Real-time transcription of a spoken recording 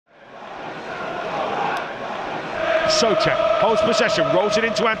Souček holds possession, rolls it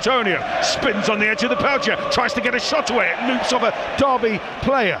into Antonio, spins on the edge of the penalty area, tries to get a shot away, it loops off a Derby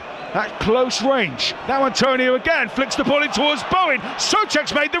player at close range. Now Antonio again flicks the ball in towards Bowen.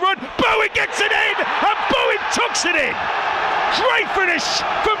 Souček's made the run, Bowen gets it in, and Bowen tucks it in. Great finish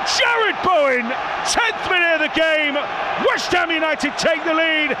from Jarrod Bowen. 10th minute of the game. West Ham United take the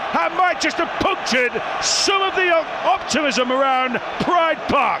lead and might just have punctured some of the optimism around Pride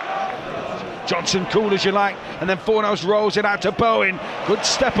Park. Johnson cool as you like, and then Fornals rolls it out to Bowen. Good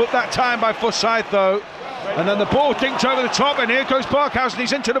step up that time by Forsyth though. And then the ball dinked over the top, and here goes Parkhausen.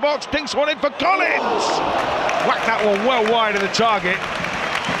 He's into the box, dinks one in for Collins. Whacked that one well wide of the target.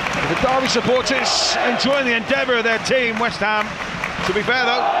 The Derby supporters enjoying the endeavour of their team. West Ham, to be fair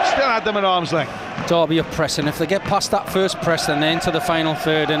though, still had them at arm's length. Derby are pressing. If they get past that first press, then they're into the final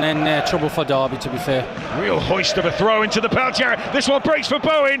third, and then trouble for Derby, to be fair. Real hoist of a throw into the penalty area. This one breaks for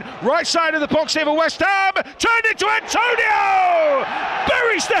Bowen. Right side of the box here for West Ham. Turned into Antonio!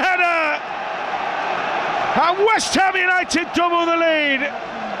 Buries the header! And West Ham United double the lead.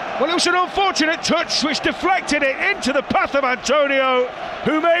 Well, it was an unfortunate touch which deflected it into the path of Antonio,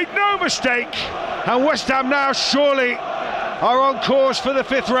 who made no mistake. And West Ham now surely are on course for the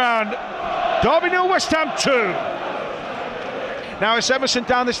 5th round. Derby 0, West Ham 2. Now it's Emerson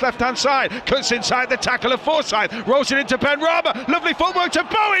down this left-hand side, cuts inside the tackle of Forsyth, rolls it into Benrahma, lovely footwork to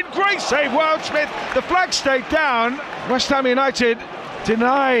Bowen, great save, Wildsmith. The flag stayed down. West Ham United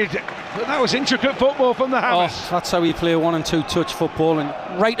denied. But that was intricate football from the Hammers. Oh, that's how we play 1 and 2 touch football, and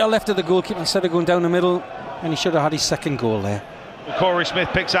right or left of the goalkeeper instead of going down the middle, and he should have had his second goal there. Corey Smith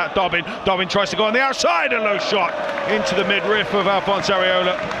picks out Dobbin. Dobbin tries to go on the outside, a low shot into the midriff of Alphonse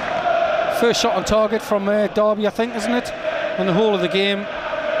Areola. First shot on target from Derby, I think, isn't it? And the whole of the game,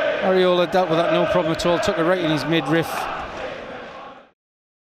 Areola dealt with that no problem at all, took it right in his midriff.